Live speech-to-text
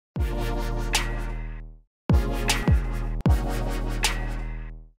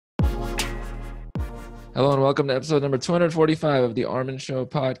Hello and welcome to episode number 245 of the Armin Show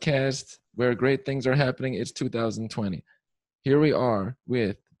podcast, where great things are happening. It's 2020. Here we are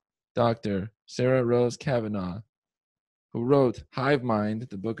with Dr. Sarah Rose Cavanagh, who wrote Hivemind,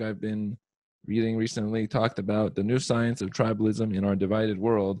 the book I've been reading recently, talked about the new science of tribalism in our divided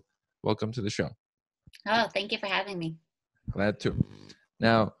world. Welcome to the show. Oh, thank you for having me. Glad to.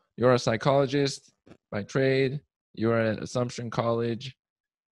 Now, you're a psychologist by trade. You're at Assumption College.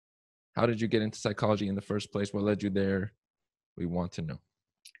 How did you get into psychology in the first place? What led you there? We want to know.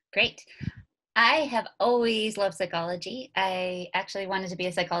 Great. I have always loved psychology. I actually wanted to be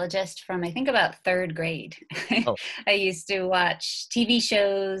a psychologist from, I think, about third grade. Oh. I used to watch TV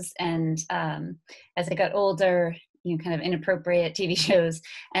shows, and as I got older, kind of inappropriate TV shows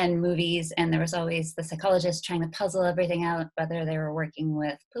and movies, and there was always the psychologist trying to puzzle everything out, whether they were working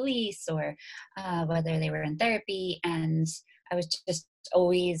with police or whether they were in therapy. And I was just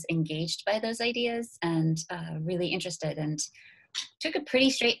always engaged by those ideas and really interested, and took a pretty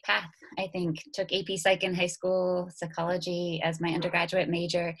straight path. I think took AP Psych in high school, psychology as my undergraduate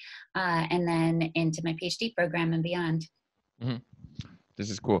major, and then into my PhD program and beyond. Mm-hmm. This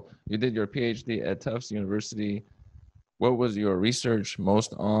is cool. You did your PhD at Tufts University. What was your research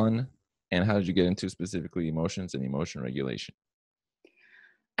most on, and how did you get into specifically emotions and emotion regulation?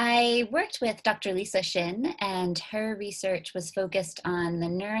 I worked with Dr. Lisa Shin, and her research was focused on the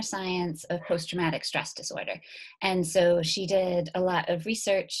neuroscience of post-traumatic stress disorder. And so she did a lot of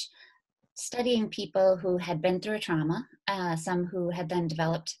research studying people who had been through a trauma, some who had then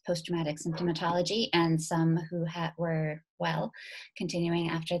developed post-traumatic symptomatology, and some who were well, continuing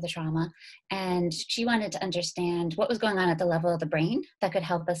after the trauma. And she wanted to understand what was going on at the level of the brain that could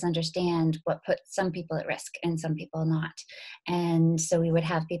help us understand what put some people at risk and some people not. And so we would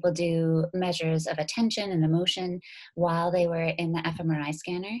have people do measures of attention and emotion while they were in the fMRI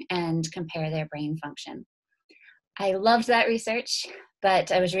scanner and compare their brain function. I loved that research,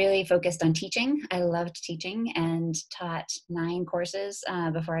 but I was really focused on teaching. I loved teaching and taught 9 courses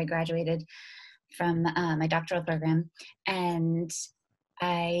before I graduated from my doctoral program. And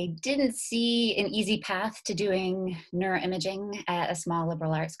I didn't see an easy path to doing neuroimaging at a small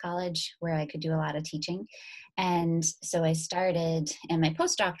liberal arts college where I could do a lot of teaching. And so I started in my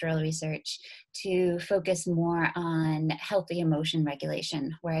postdoctoral research to focus more on healthy emotion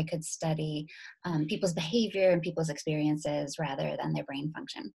regulation, where I could study people's behavior and people's experiences rather than their brain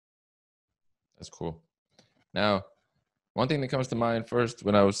function. That's cool. Now, one thing that comes to mind first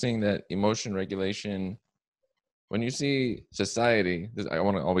when I was seeing that emotion regulation, when you see society, I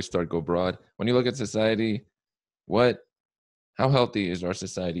want to always go broad. When you look at society, how healthy is our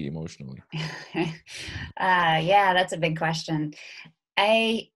society emotionally? Yeah, that's a big question.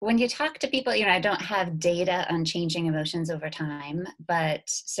 When you talk to people, I don't have data on changing emotions over time, but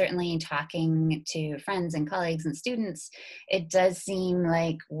certainly talking to friends and colleagues and students, it does seem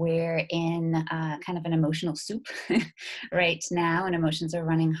like we're in kind of an emotional soup right now, and emotions are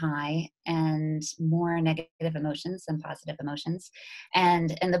running high, and more negative emotions than positive emotions.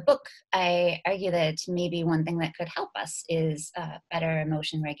 And in the book, I argue that maybe one thing that could help us is better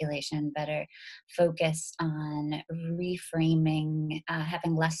emotion regulation, better focus on reframing,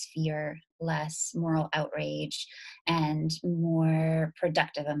 having less fear, less moral outrage, and more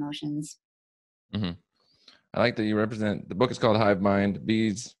productive emotions. Mm-hmm. I like that you represent, the book is called Hivemind.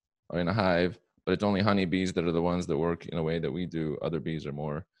 Bees are in a hive, but it's only honeybees that are the ones that work in a way that we do. Other bees are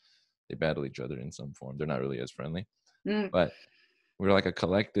more, they battle each other in some form. They're not really as friendly, but we're like a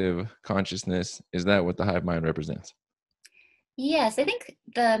collective consciousness. Is that what the hive mind represents? Yes, I think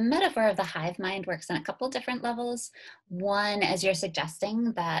the metaphor of the hive mind works on a couple different levels. One, as you're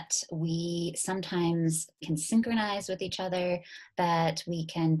suggesting, that we sometimes can synchronize with each other, that we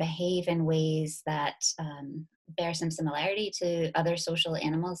can behave in ways that bear some similarity to other social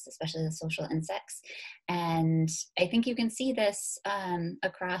animals, especially the social insects. And I think you can see this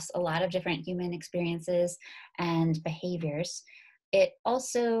across a lot of different human experiences and behaviors. It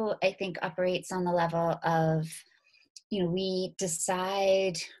also, I think, operates on the level of we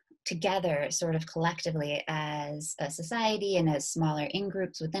decide together sort of collectively as a society and as smaller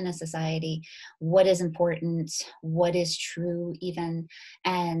in-groups within a society, what is important, what is true even.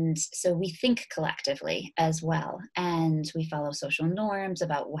 And so we think collectively as well. And we follow social norms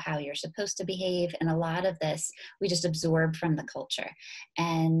about how you're supposed to behave. And a lot of this, we just absorb from the culture.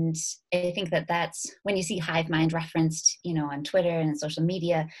 And I think that that's when you see hive mind referenced, on Twitter and social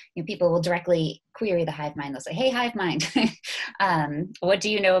media, people will directly query the hive mind. They'll say, hey, hive mind, What do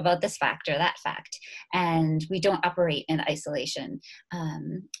you know about this fact or that fact? And we don't operate in isolation.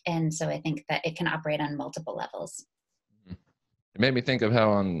 And so I think that it can operate on multiple levels. It made me think of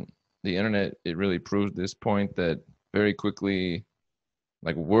how on the internet it really proved this point that very quickly,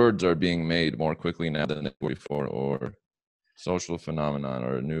 like words are being made more quickly now than they were before, or social phenomenon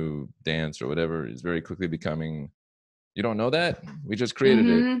or a new dance or whatever is very quickly becoming, you don't know that? We just created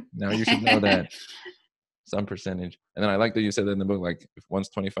it. Now you should know that, some percentage. And then I like that you said that in the book, like if once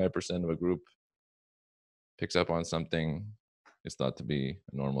 25% of a group picks up on something, it's thought to be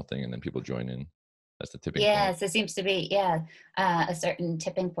a normal thing, and then people join in. That's the tipping point. Yes, it seems to be, a certain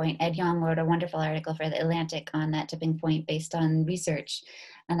tipping point. Ed Yong wrote a wonderful article for The Atlantic on that tipping point based on research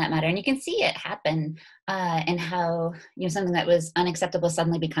on that matter. And you can see it happen in how, something that was unacceptable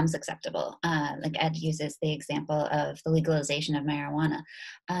suddenly becomes acceptable. Like Ed uses the example of the legalization of marijuana,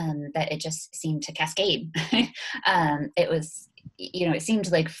 that it just seemed to cascade. It was, it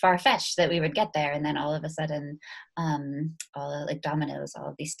seemed like far-fetched that we would get there. And then all of a sudden, all like dominoes, all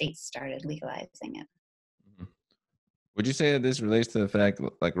of these states started legalizing it. Would you say that this relates to the fact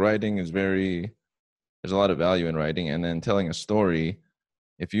like writing is there's a lot of value in writing, and then telling a story,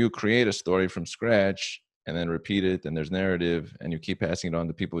 if you create a story from scratch and then repeat it and there's narrative and you keep passing it on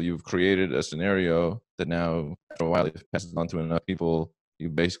to people, you've created a scenario that now after a while it passes on to enough people, you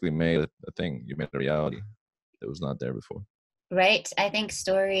basically made a thing, you made a reality that was not there before. Right. I think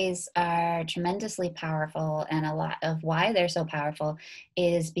stories are tremendously powerful, and a lot of why they're so powerful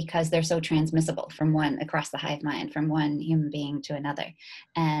is because they're so transmissible from one across the hive mind, from one human being to another.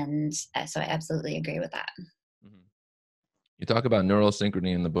 And so I absolutely agree with that. Mhm. You talk about neural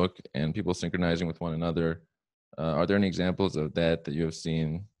synchrony in the book and people synchronizing with one another. Are there any examples of that you have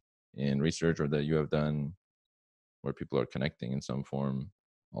seen in research or that you have done where people are connecting in some form,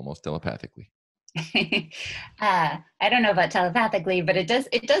 almost telepathically? I don't know about telepathically, but it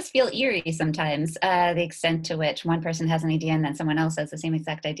does feel eerie sometimes, the extent to which one person has an idea and then someone else has the same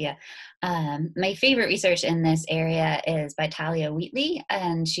exact idea. My favorite research in this area is by Talia Wheatley,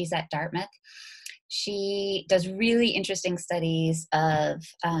 and she's at Dartmouth. She does really interesting studies of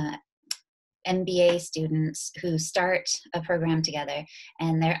MBA students who start a program together,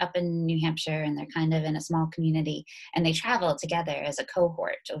 and they're up in New Hampshire and they're kind of in a small community, and they travel together as a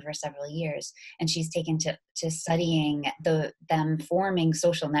cohort over several years. And she's taken to studying them forming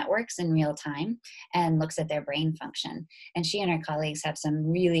social networks in real time and looks at their brain function. And she and her colleagues have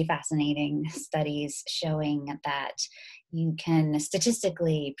some really fascinating studies showing that you can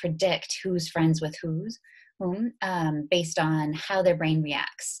statistically predict who's friends with whom, based on how their brain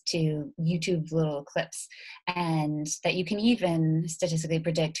reacts to YouTube little clips, and that you can even statistically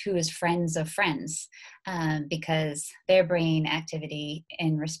predict who is friends of friends, because their brain activity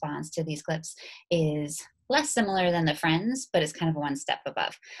in response to these clips is less similar than the friends, but it's kind of one step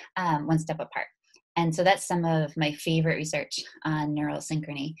above, one step apart. And so that's some of my favorite research on neural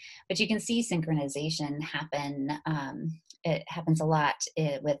synchrony. But you can see synchronization happen. It happens a lot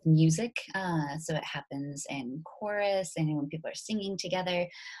with music. So it happens in chorus, and when people are singing together,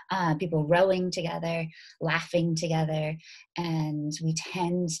 people rowing together, laughing together, and we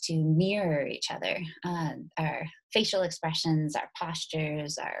tend to mirror each other. Our facial expressions, our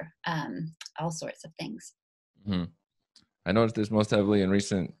postures, our all sorts of things. Mm-hmm. I noticed this most heavily in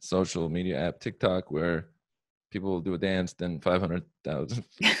recent social media app TikTok, where people will do a dance, then 500,000,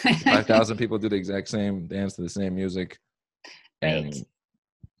 5,000 people do the exact same dance to the same music. Right. And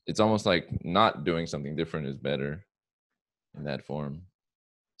it's almost like not doing something different is better in that form.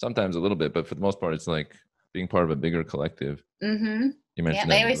 Sometimes a little bit, but for the most part, it's like being part of a bigger collective. Mm-hmm. You Yeah,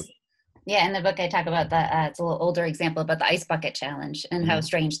 mentioned that in the book. yeah, in the book I talk about it's a little older example about the ice bucket challenge and how Mm-hmm.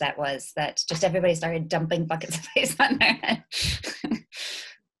 strange that was, that just everybody started dumping buckets of ice on their head.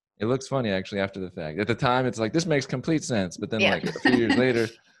 It looks funny actually after the fact. At the time, it's like this makes complete sense, but then Yeah. like a few years later,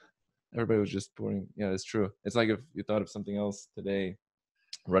 everybody was just pouring. Yeah, it's true. It's like if you thought of something else today,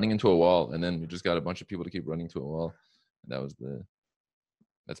 running into a wall, and then you just got a bunch of people to keep running to a wall. And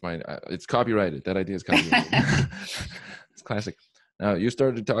that's my. It's copyrighted. That idea is copyrighted. It's classic. Now you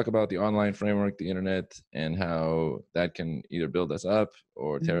started to talk about the online framework, the internet, and how that can either build us up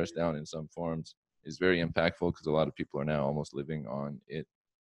or tear us down in some forms. Is very impactful because a lot of people are now almost living on it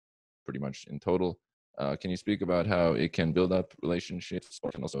pretty much in total. Can you speak about how it can build up relationships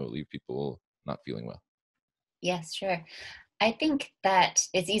or can also leave people not feeling well? Yes, sure. I think that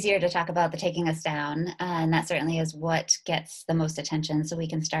it's easier to talk about the taking us down, and that certainly is what gets the most attention. So we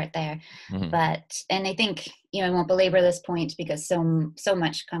can start there. Mm-hmm. And I think, I won't belabor this point because so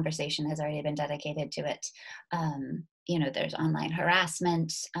much conversation has already been dedicated to it. There's online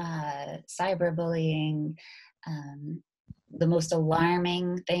harassment, cyberbullying, the most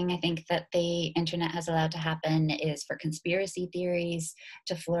alarming thing I think that the internet has allowed to happen is for conspiracy theories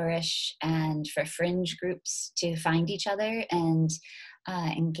to flourish and for fringe groups to find each other and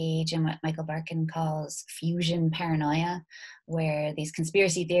engage in what Michael Barkin calls fusion paranoia, where these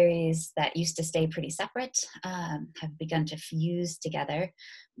conspiracy theories that used to stay pretty separate have begun to fuse together.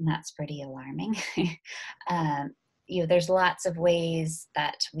 And that's pretty alarming. There's lots of ways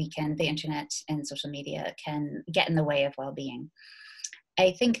that the internet and social media can get in the way of well-being.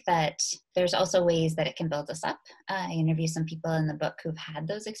 I think that there's also ways that it can build us up. I interview some people in the book who've had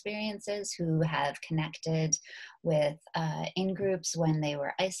those experiences, who have connected with in groups when they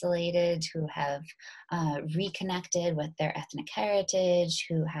were isolated, who have reconnected with their ethnic heritage,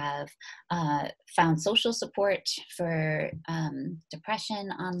 who have found social support for depression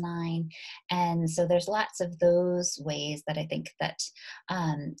online. And so there's lots of those ways that I think that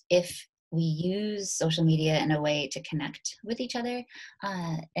if we use social media in a way to connect with each other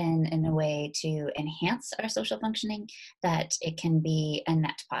and in a way to enhance our social functioning, that it can be a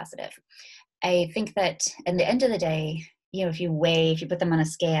net positive. I think that at the end of the day, if you put them on a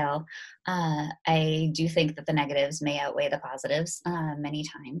scale, I do think that the negatives may outweigh the positives many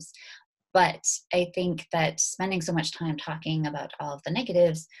times. But I think that spending so much time talking about all of the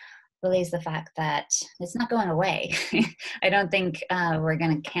negatives belays the fact that it's not going away. I don't think we're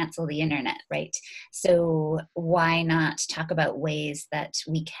going to cancel the internet, right? So why not talk about ways that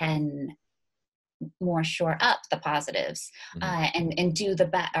we can more shore up the positives and do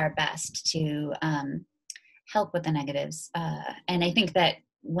our best to help with the negatives. And I think that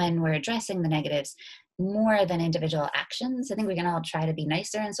when we're addressing the negatives, more than individual actions, I think we can all try to be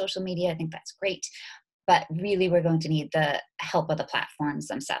nicer in social media. I think that's great. But really, we're going to need the help of the platforms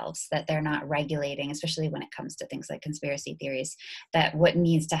themselves, that they're not regulating, especially when it comes to things like conspiracy theories, that what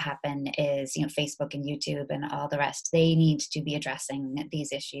needs to happen is, Facebook and YouTube and all the rest, they need to be addressing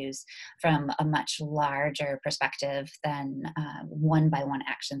these issues from a much larger perspective than one-by-one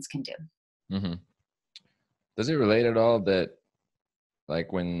actions can do. Mm-hmm. Does it relate at all that, like,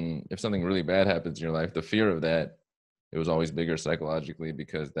 if something really bad happens in your life, the fear of that, it was always bigger psychologically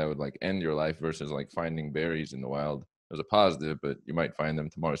because that would like end your life versus like finding berries in the wild. There's a positive, but you might find them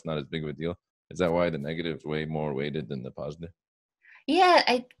tomorrow. It's not as big of a deal. Is that why the negative is way more weighted than the positive? Yeah,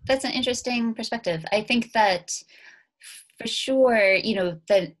 that's an interesting perspective. I think that for sure,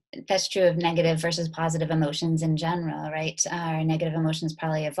 that's true of negative versus positive emotions in general, right? Our negative emotions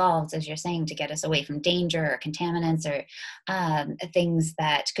probably evolved, as you're saying, to get us away from danger or contaminants or things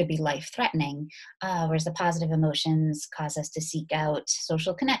that could be life-threatening, whereas the positive emotions cause us to seek out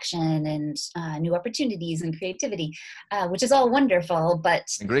social connection and new opportunities and creativity, which is all wonderful, but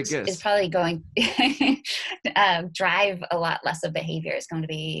and great guess. is probably going drive a lot less of behavior. It's going to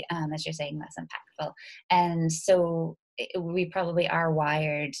be, as you're saying, less impactful. And so we probably are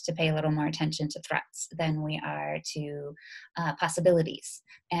wired to pay a little more attention to threats than we are to possibilities.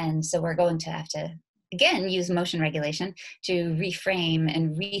 And so we're going to have to, again, use motion regulation to reframe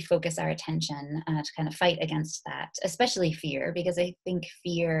and refocus our attention to kind of fight against that, especially fear, because I think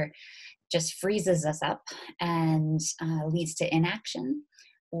fear just freezes us up and leads to inaction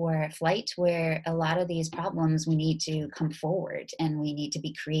or flight, where a lot of these problems we need to come forward and we need to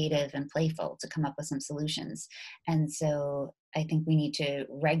be creative and playful to come up with some solutions. And so I think we need to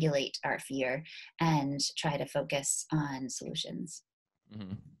regulate our fear and try to focus on solutions.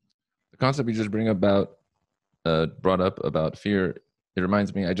 Mm-hmm. The concept you just brought up about fear, it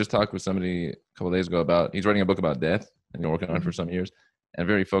reminds me, I just talked with somebody a couple of days ago he's writing a book about death and been working on it for some years and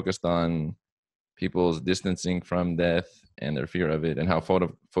very focused on people's distancing from death and their fear of it, and how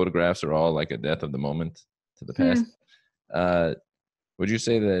photographs are all like a death of the moment to the past. Would you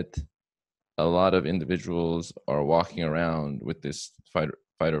say that a lot of individuals are walking around with this fight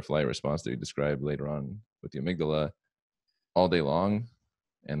or flight response that you described later on with the amygdala all day long,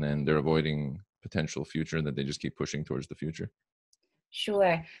 and then they're avoiding potential future and that they just keep pushing towards the future?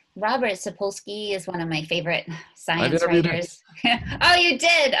 Sure. Robert Sapolsky is one of my favorite science writers. Oh, you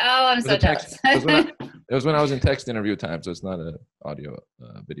did? Oh, I'm so jealous. It was when I was in text interview time, so it's not an audio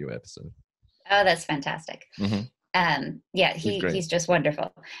video episode. Oh, that's fantastic. Mm-hmm. Yeah, he's just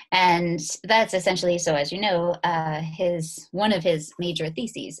wonderful. And that's essentially, so as you know, one of his major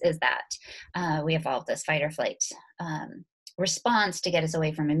theses is that we evolved this fight or flight response to get us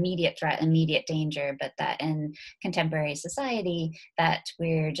away from immediate threat, immediate danger, but that in contemporary society that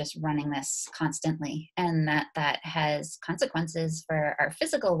we're just running this constantly, and that has consequences for our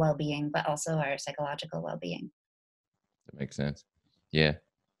physical well-being, but also our psychological well-being. That makes sense. Yeah.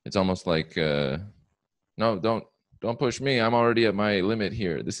 It's almost like, no, don't push me. I'm already at my limit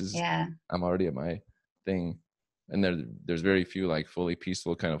here. I'm already at my thing. and there's very few like fully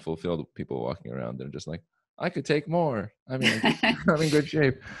peaceful, kind of fulfilled people walking around. They're just like, I could take more. I'm in I'm in good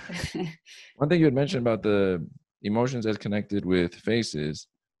shape. One thing you had mentioned about the emotions as connected with faces,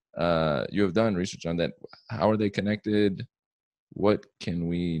 you have done research on that. How are they connected? What can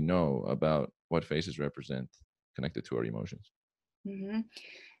we know about what faces represent connected to our emotions? Mhm.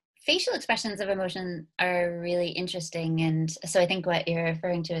 Facial expressions of emotion are really interesting. And so I think what you're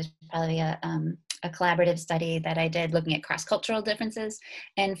referring to is probably a collaborative study that I did looking at cross-cultural differences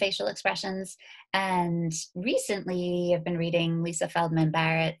in facial expressions. And recently I've been reading Lisa Feldman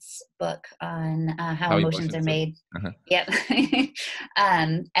Barrett's book on how How emotions are emotions are. made. Uh-huh. Yep.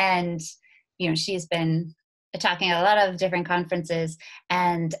 And, she's been talking at a lot of different conferences.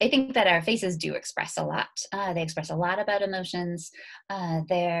 And I think that our faces do express a lot. They express a lot about emotions.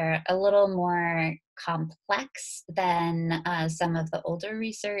 They're a little more complex than some of the older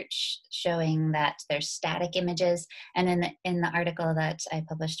research showing that they're static images. And in the article that I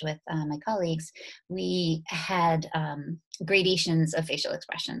published with my colleagues, we had gradations of facial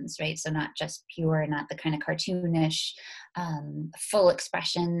expressions, right? So not just pure, not the kind of cartoonish full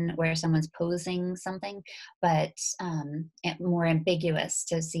expression where someone's posing something, but more ambiguous,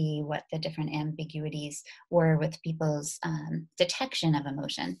 to see what the different ambiguities were with people's detection of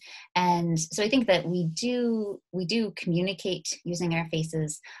emotion. And so I think that we do communicate using our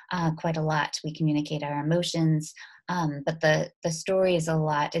faces quite a lot. We communicate our emotions, but the story is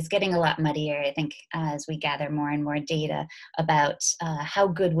getting a lot muddier, I think, as we gather more and more data about how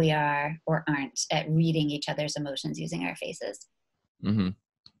good we are or aren't at reading each other's emotions using our faces. Mm-hmm.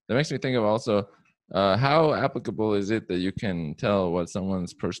 That makes me think of also, how applicable is it that you can tell what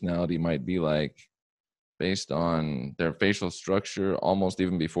someone's personality might be like based on their facial structure, almost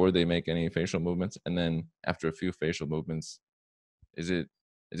even before they make any facial movements, and then after a few facial movements, is it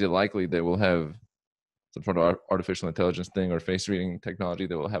likely that we'll have some sort of artificial intelligence thing or face reading technology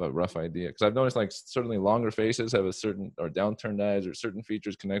that will have a rough idea? Because I've noticed like certainly longer faces have a certain, or downturned eyes, or certain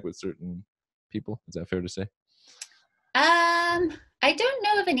features connect with certain people. Is that fair to say? I don't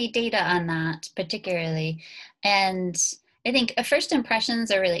know of any data on that particularly. And I think first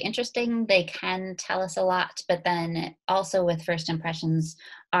impressions are really interesting. They can tell us a lot, but then also with first impressions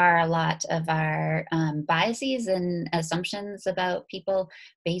are a lot of our biases and assumptions about people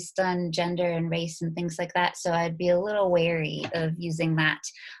based on gender and race and things like that. So I'd be a little wary of using that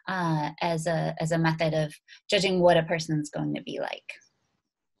as a method of judging what a person's going to be like.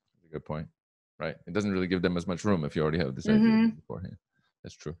 That's a good point. Right. It doesn't really give them as much room if you already have this idea Mm-hmm. beforehand.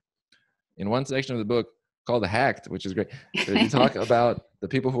 That's true. In one section of the book called Hacked, which is great, you talk about the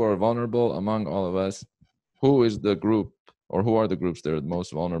people who are vulnerable among all of us. Who is the group, or who are the groups that are the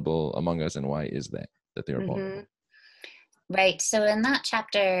most vulnerable among us, and why is that they are Mm-hmm. vulnerable? Right. So in that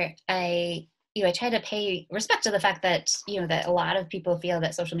chapter, I try to pay respect to the fact that that a lot of people feel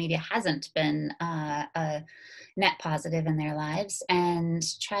that social media hasn't been a net positive in their lives, and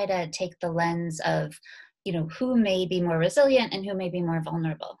try to take the lens of who may be more resilient and who may be more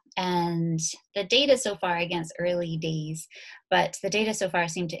vulnerable. And the data so far, against early days, but the data so far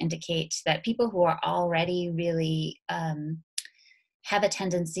seem to indicate that people who are already really have a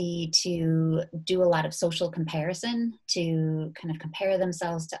tendency to do a lot of social comparison, to kind of compare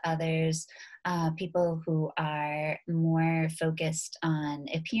themselves to others, people who are more focused on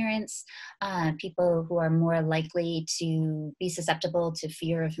appearance, people who are more likely to be susceptible to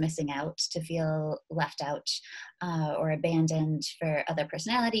fear of missing out, to feel left out or abandoned for other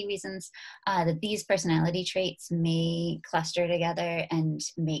personality reasons, that these personality traits may cluster together and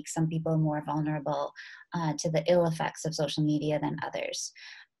make some people more vulnerable to the ill effects of social media than others.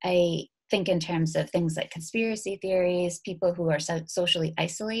 I think in terms of things like conspiracy theories, people who are socially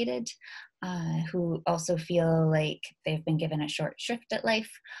isolated, who also feel like they've been given a short shrift at life,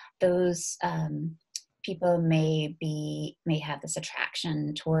 those people may have this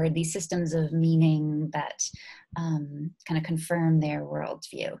attraction toward these systems of meaning that kind of confirm their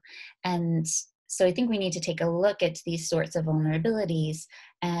worldview. And so I think we need to take a look at these sorts of vulnerabilities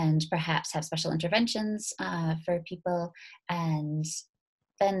and perhaps have special interventions for people. And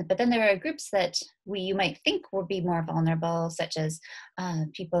but then there are groups that you might think will be more vulnerable, such as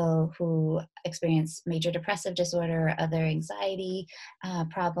people who experience major depressive disorder or other anxiety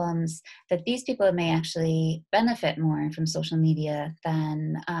problems, that these people may actually benefit more from social media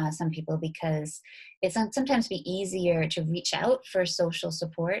than some people, because it's sometimes be easier to reach out for social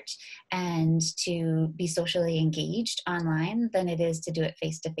support and to be socially engaged online than it is to do it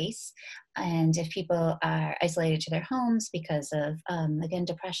face to face. And if people are isolated to their homes because of, again,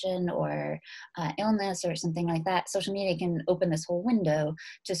 depression or illness or something like that, social media can open this whole window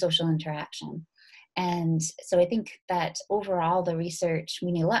to social interaction. And so I think that overall the research,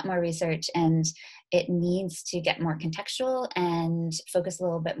 we need a lot more research, and it needs to get more contextual and focus a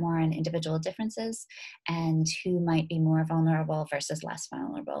little bit more on individual differences and who might be more vulnerable versus less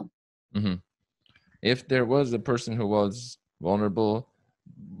vulnerable. Mm-hmm. If there was a person who was vulnerable,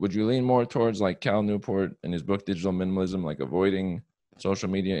 would you lean more towards like Cal Newport in his book Digital Minimalism, like avoiding social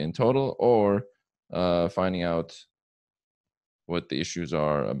media in total, or finding out what the issues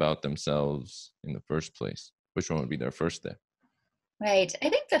are about themselves in the first place? Which one would be their first step? Right. I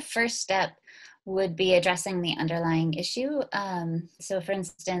think the first step would be addressing the underlying issue. So, for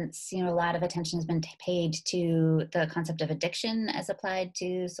instance, a lot of attention has been paid to the concept of addiction as applied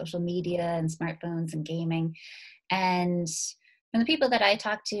to social media and smartphones and gaming. And from the people that I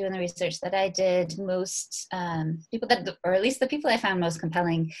talked to and the research that I did, most people that, or at least the people I found most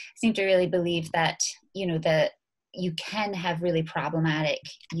compelling, seem to really believe that, that you can have really problematic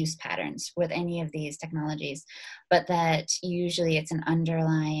use patterns with any of these technologies, but that usually it's an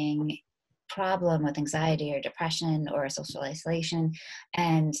underlying problem with anxiety or depression or social isolation,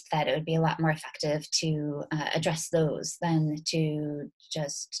 and that it would be a lot more effective to address those than to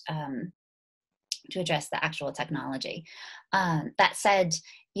address the actual technology. That said,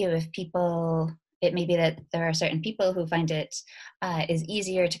 if people, it may be that there are certain people who find it is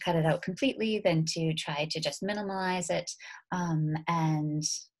easier to cut it out completely than to try to just minimalize it. And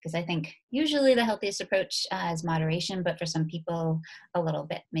because I think usually the healthiest approach is moderation, but for some people, a little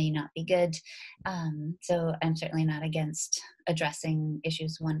bit may not be good. So I'm certainly not against addressing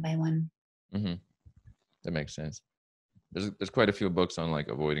issues one by one. Mm-hmm. That makes sense. There's quite a few books on like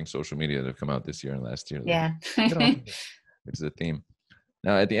avoiding social media that have come out this year and last year. Like, Yeah. get off of it, which is a theme.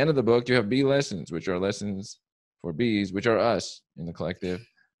 Now, at the end of the book, you have B lessons, which are lessons for Bs, which are us in the collective,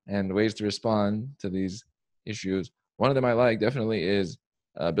 and ways to respond to these issues. One of them I like definitely is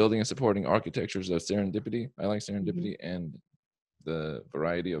building and supporting architectures of serendipity. I like serendipity and the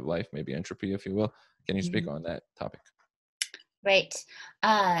variety of life, maybe entropy, if you will. Can you speak on that topic? Right.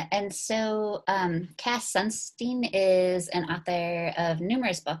 And so Cass Sunstein is an author of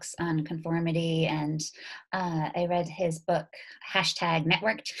numerous books on conformity. And I read his book,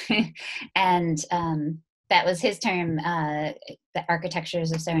 #Networked. And that was his term, the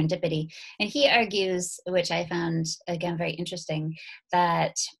architectures of serendipity. And he argues, which I found, again, very interesting,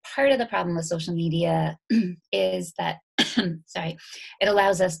 that part of the problem with social media is that sorry, it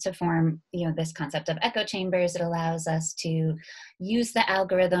allows us to form, this concept of echo chambers. It allows us to use the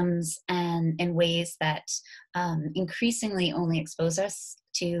algorithms and in ways that increasingly only expose us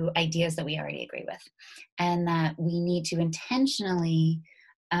to ideas that we already agree with, and that we need to intentionally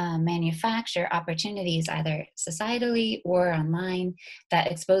manufacture opportunities either societally or online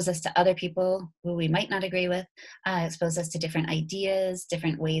that expose us to other people who we might not agree with, expose us to different ideas,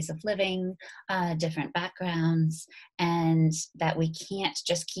 different ways of living, different backgrounds, and that we can't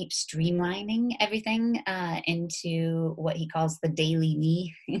just keep streamlining everything into what he calls the daily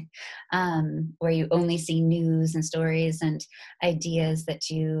me, where you only see news and stories and ideas that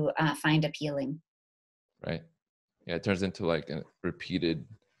you find appealing. Right. Yeah, it turns into like a repeated.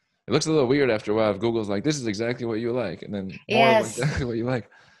 It looks a little weird after a while if Google's like, this is exactly what you like, and then more of Yes. exactly what you like.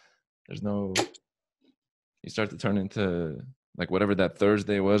 There's no, you start to turn into like whatever that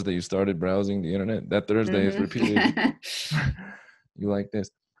Thursday was that you started browsing the internet. That Thursday is repeated. You like this.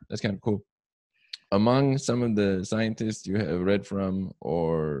 That's kind of cool. Among some of the scientists you have read from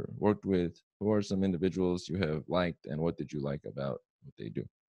or worked with, who are some individuals you have liked, and what did you like about what they do?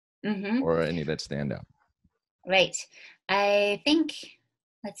 Or any that stand out? Right. I think,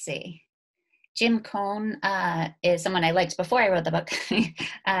 let's see. Jim Cohn is someone I liked before I wrote the book.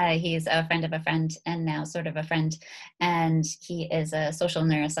 He's a friend of a friend and now sort of a friend. And he is a social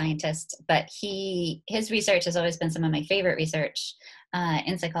neuroscientist, but his research has always been some of my favorite research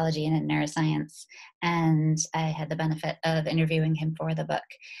in psychology and in neuroscience. And I had the benefit of interviewing him for the book.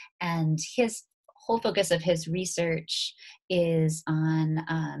 And his whole focus of his research is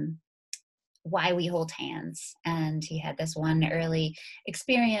on why we hold hands. And he had this one early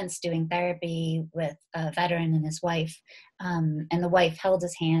experience doing therapy with a veteran and his wife. And the wife held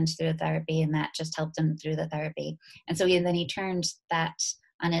his hand through the therapy, and that just helped him through the therapy. And so then he turned that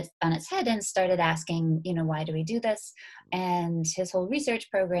on its head and started asking, why do we do this? And his whole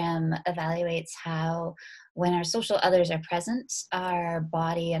research program evaluates how, when our social others are present, our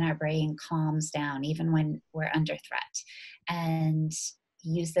body and our brain calms down, even when we're under threat. And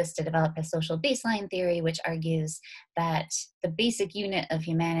use this to develop a social baseline theory, which argues that the basic unit of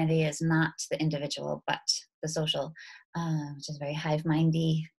humanity is not the individual, but the social, which is a very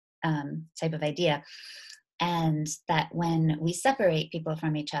hive-mindy type of idea. and that when we separate people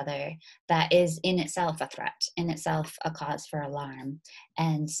from each other, that is in itself a threat, in itself a cause for alarm.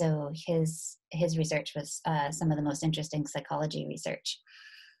 And so his research was some of the most interesting psychology research.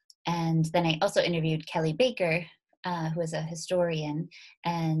 And then I also interviewed Kelly Baker, who is a historian,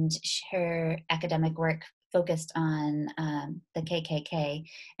 and her academic work focused on the KKK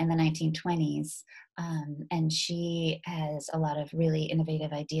in the 1920s. And she has a lot of really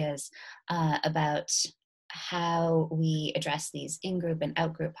innovative ideas about how we address these in-group and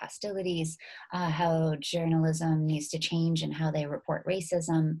out-group hostilities, how journalism needs to change and how they report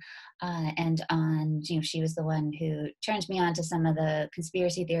racism, and on, she was the one who turned me on to some of the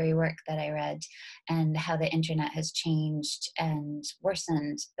conspiracy theory work that I read, and how the internet has changed and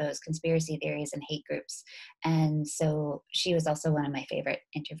worsened those conspiracy theories and hate groups. And so she was also one of my favorite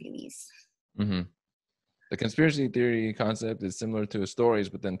interviewees. Mm-hmm. The conspiracy theory concept is similar to stories,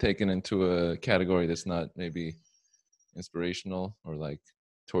 but then taken into a category that's not maybe inspirational or like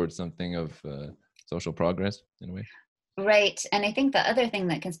towards something of social progress in a way. Right. And I think the other thing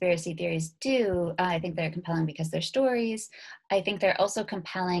that conspiracy theories do, I think they're compelling because they're stories. I think they're also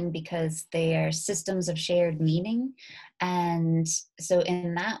compelling because they are systems of shared meaning. And so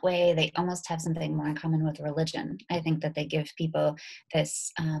in that way, they almost have something more in common with religion. I think that they give people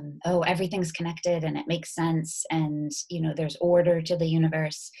this, everything's connected and it makes sense. And, there's order to the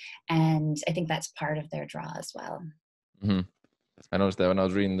universe. And I think that's part of their draw as well. Mm-hmm. I noticed that when I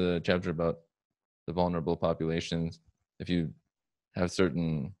was reading the chapter about the vulnerable populations, if you have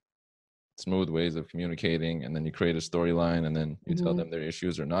certain smooth ways of communicating and then you create a storyline and then you tell them their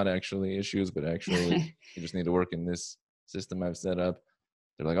issues are not actually issues, but actually you just need to work in this system I've set up,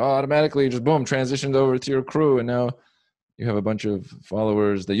 they're like, oh, automatically just boom, transitioned over to your crew, and now you have a bunch of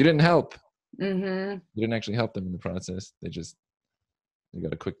followers that you didn't help. You didn't actually help them in the process. You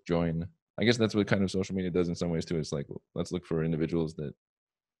got a quick join. I guess that's what kind of social media does in some ways too. It's like, well, let's look for individuals that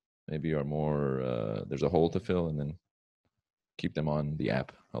maybe are more there's a hole to fill, and then keep them on the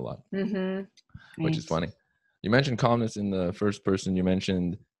app a lot. Right. Which is funny. You mentioned calmness in the first person. You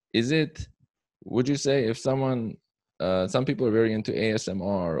mentioned, would you say if someone, some people are very into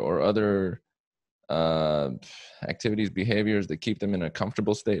ASMR or other activities, behaviors that keep them in a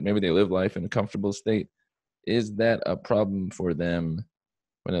comfortable state, maybe they live life in a comfortable state, is that a problem for them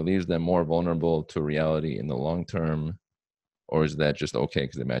when it leaves them more vulnerable to reality in the long term? Or is that just okay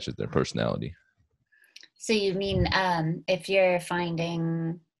because it matches their personality? So you mean if you're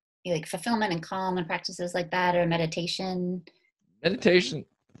finding like fulfillment and calm and practices like that, or meditation? Meditation,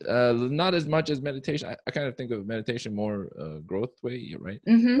 not as much as meditation. I kind of think of meditation more growth way, right?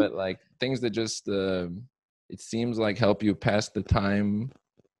 But like things that just it seems like help you pass the time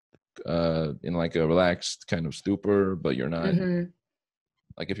in like a relaxed kind of stupor, but you're not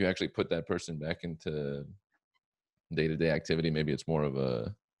like, if you actually put that person back into day-to-day activity, maybe it's more of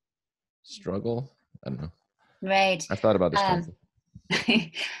a struggle. I don't know. Right. I've thought about this concept.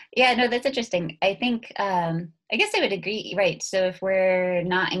 Yeah, no, that's interesting. I think, I guess I would agree. Right. So if we're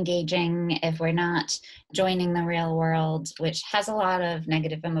not engaging, if we're not joining the real world, which has a lot of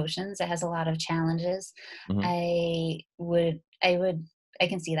negative emotions, it has a lot of challenges. I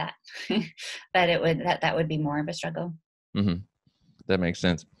can see that, that would be more of a struggle. That makes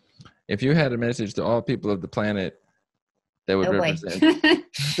sense. If you had a message to all people of the planet that would represent.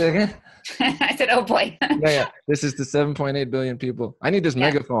 Say again? I said, oh boy. Yeah. This is the 7.8 billion people. I need this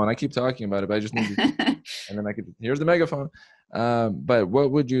megaphone. I keep talking about it, but I just need to, and then here's the megaphone. But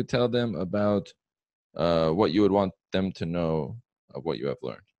what would you tell them about what you would want them to know of what you have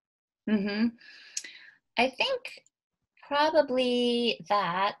learned? I think probably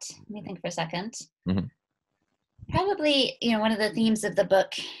that, let me think for a second. Probably, one of the themes of the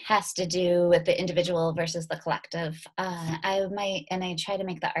book has to do with the individual versus the collective. I try to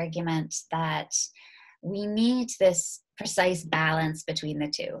make the argument that we need this precise balance between the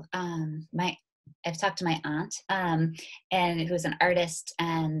two. I've talked to my aunt, and who's an artist,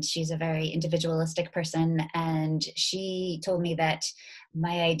 and she's a very individualistic person. And she told me that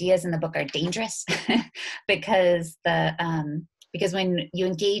my ideas in the book are dangerous because because when you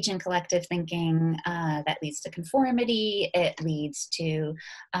engage in collective thinking, that leads to conformity, it leads to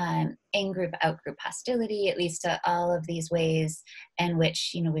in-group, out-group hostility, it leads to all of these ways in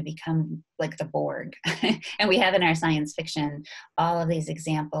which, we become like the Borg. And we have in our science fiction all of these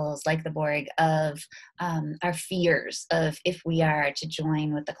examples like the Borg of our fears of, if we are to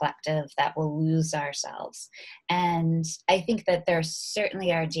join with the collective, that we'll lose ourselves. And I think that there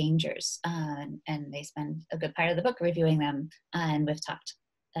certainly are dangers, and they spend a good part of the book reviewing them, and we've talked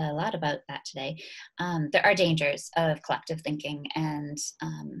a lot about that today. There are dangers of collective thinking and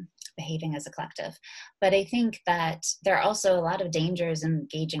behaving as a collective. But I think that there are also a lot of dangers in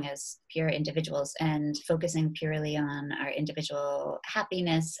engaging as pure individuals and focusing purely on our individual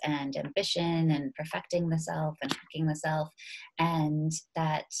happiness and ambition and perfecting the self and hacking the self. And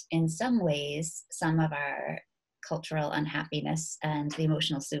that in some ways, some of our cultural unhappiness and the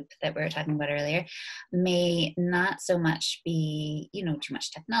emotional soup that we were talking about earlier may not so much be, too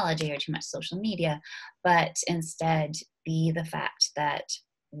much technology or too much social media, but instead be the fact that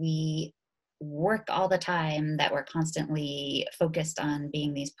we work all the time, that we're constantly focused on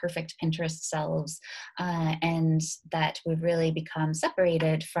being these perfect Pinterest selves, and that we've really become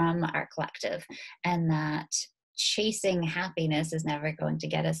separated from our collective, and that chasing happiness is never going to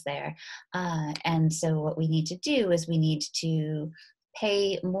get us there. And so what we need to do is we need to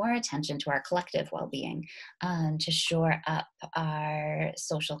pay more attention to our collective well-being, to shore up our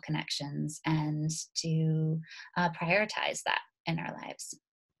social connections and to prioritize that in our lives.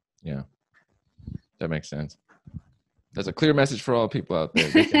 Yeah, that makes sense. That's a clear message for all people out there.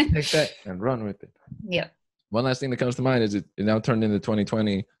 They can take that and run with it. Yep. One last thing that comes to mind is it now turned into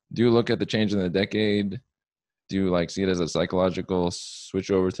 2020. Do you look at the change in the decade? Do you see it as a psychological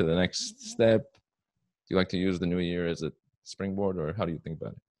switch over to the next step? Do you like to use the new year as a springboard, or how do you think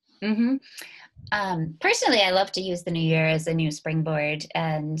about it? Mm-hmm. Personally, I love to use the new year as a new springboard.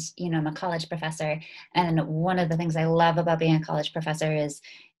 And, I'm a college professor. And one of the things I love about being a college professor is,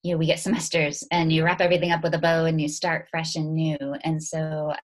 we get semesters and you wrap everything up with a bow and you start fresh and new. And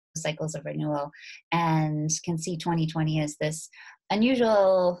so cycles of renewal, and can see 2020 as this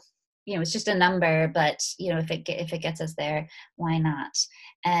unusual, it's just a number, but if it gets us there, why not?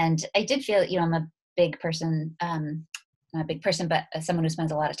 And I did feel, I'm a big person, not a big person, but someone who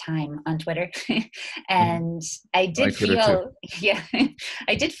spends a lot of time on Twitter. And I did feel, yeah,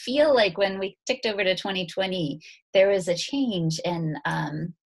 I did feel like when we ticked over to 2020, there was a change, and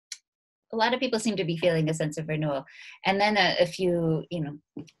a lot of people seem to be feeling a sense of renewal. And then a few,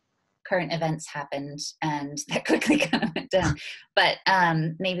 current events happened, and that quickly kind of went down. But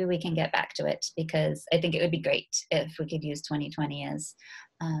maybe we can get back to it, because I think it would be great if we could use 2020 as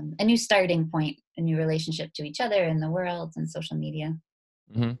a new starting point, a new relationship to each other and the world and social media.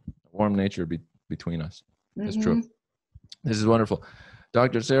 Mm-hmm. Warm nature between us. That's true. This is wonderful.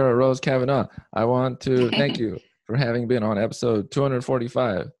 Dr. Sarah Rose Cavanagh, I want to thank you for having been on episode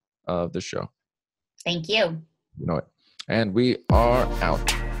 245 of the show. Thank you. You know it. And we are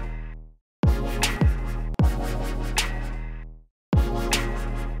out.